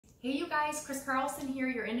Hey you guys, Kris here,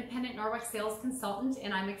 your independent Norwex sales consultant,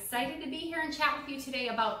 and I'm excited to be here and chat with you today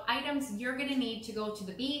about items you're going to need to go to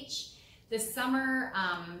the beach this summer,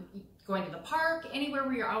 going to the park, anywhere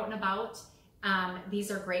where you're out and about.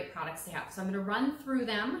 These are great products to have. So I'm going to run through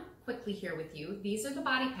them quickly here with you. These are the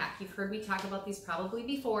body pack. You've heard me talk about these probably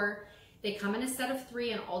before. They come in a set of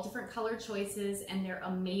 3 in all different color choices, and they're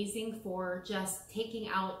amazing for just taking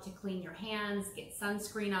out to clean your hands, get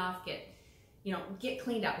sunscreen off, get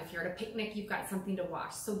cleaned up. If you're at a picnic, you've got something to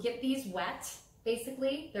wash. So get these wet,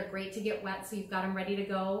 basically. They're great to get wet, so you've got them ready to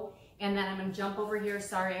go. And then I'm gonna jump over here.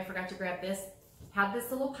 Sorry, I forgot to grab this. Have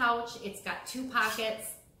this little pouch. It's got 2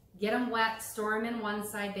 pockets. Get them wet, store them in one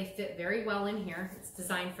side. They fit very well in here. It's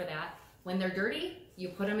designed for that. When they're dirty, you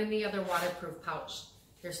put them in the other waterproof pouch.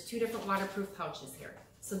 There's 2 different waterproof pouches here.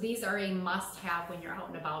 So these are a must-have when you're out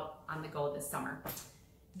and about on the go this summer.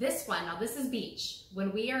 This one, now this is beach.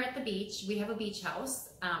 When we are at the beach, we have a beach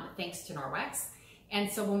house, thanks to Norwex. And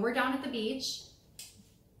so when we're down at the beach,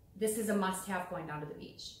 this is a must-have going down to the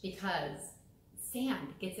beach because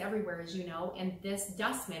sand gets everywhere, as you know, and this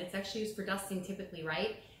dust mitt, it's actually used for dusting typically,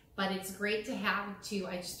 right? But it's great to have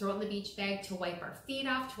I just throw it in the beach bag to wipe our feet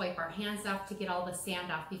off, to wipe our hands off, to get all the sand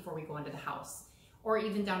off before we go into the house, or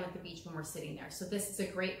even down at the beach when we're sitting there. So this is a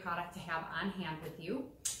great product to have on hand with you.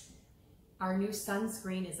 Our new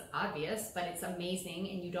sunscreen is obvious, but it's amazing,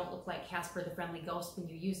 and you don't look like Casper the Friendly Ghost when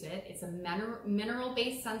you use it. It's a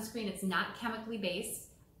mineral-based sunscreen. It's not chemically based.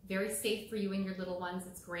 Very safe for you and your little ones.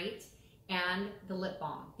 It's great. And the lip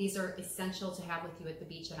balm. These are essential to have with you at the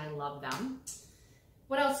beach, and I love them.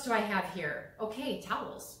 What else do I have here? Okay,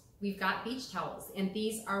 towels. We've got beach towels, and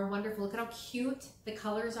these are wonderful. Look at how cute the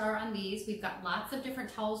colors are on these. We've got lots of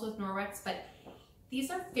different towels with Norwex, but these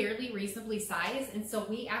are fairly reasonably sized, and so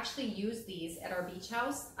we actually use these at our beach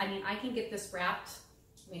house. I mean, I can get this wrapped,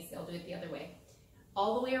 let me see, I'll do it the other way,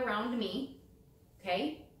 all the way around me,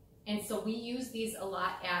 okay? And so we use these a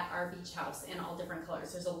lot at our beach house in all different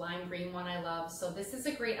colors. There's a lime green one I love, so this is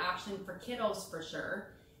a great option for kiddos for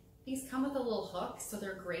sure. These come with a little hook, so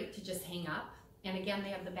they're great to just hang up. And again,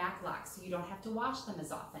 they have the back lock, so you don't have to wash them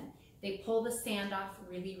as often. They pull the sand off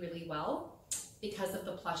really, really well because of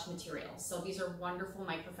the plush material. So these are wonderful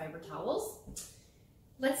microfiber towels.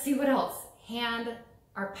 Let's see what else.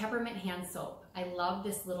 Our peppermint hand soap. I love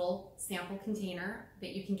this little sample container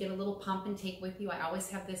that you can get a little pump and take with you. I always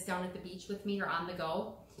have this down at the beach with me or on the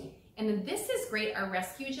go. And then this is great. Our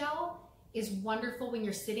Rescue Gel is wonderful when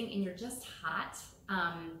you're sitting and you're just hot.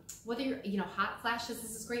 Whether you're, hot flashes,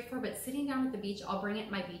 this is great for, but sitting down at the beach, I'll bring it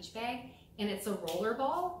in my beach bag, and it's a roller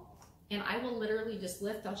ball. And I will literally just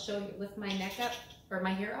I'll show you, lift my neck up, or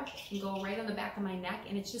my hair up, and go right on the back of my neck,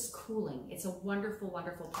 and it's just cooling. It's a wonderful,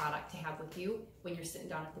 wonderful product to have with you when you're sitting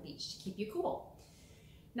down at the beach to keep you cool.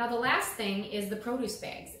 Now the last thing is the produce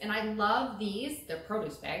bags, and I love these. They're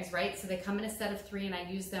produce bags, right? So they come in a set of 3, and I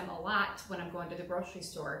use them a lot when I'm going to the grocery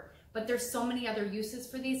store. But there's so many other uses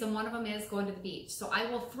for these, and one of them is going to the beach. So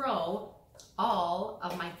I will throw all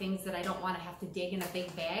of my things that I don't want to have to dig in a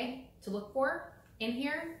big bag to look for in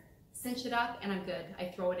here, cinch it up, and I'm good. I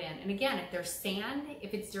throw it in. And again, if there's sand,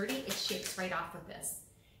 if it's dirty, it shakes right off with this.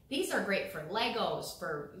 These are great for Legos,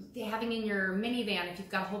 for having in your minivan if you've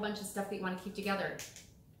got a whole bunch of stuff that you want to keep together.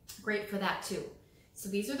 Great for that too. So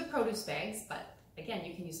these are the produce bags, but again,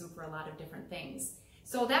 you can use them for a lot of different things.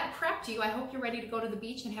 So that prepped you. I hope you're ready to go to the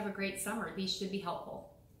beach and have a great summer. These should be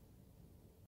helpful.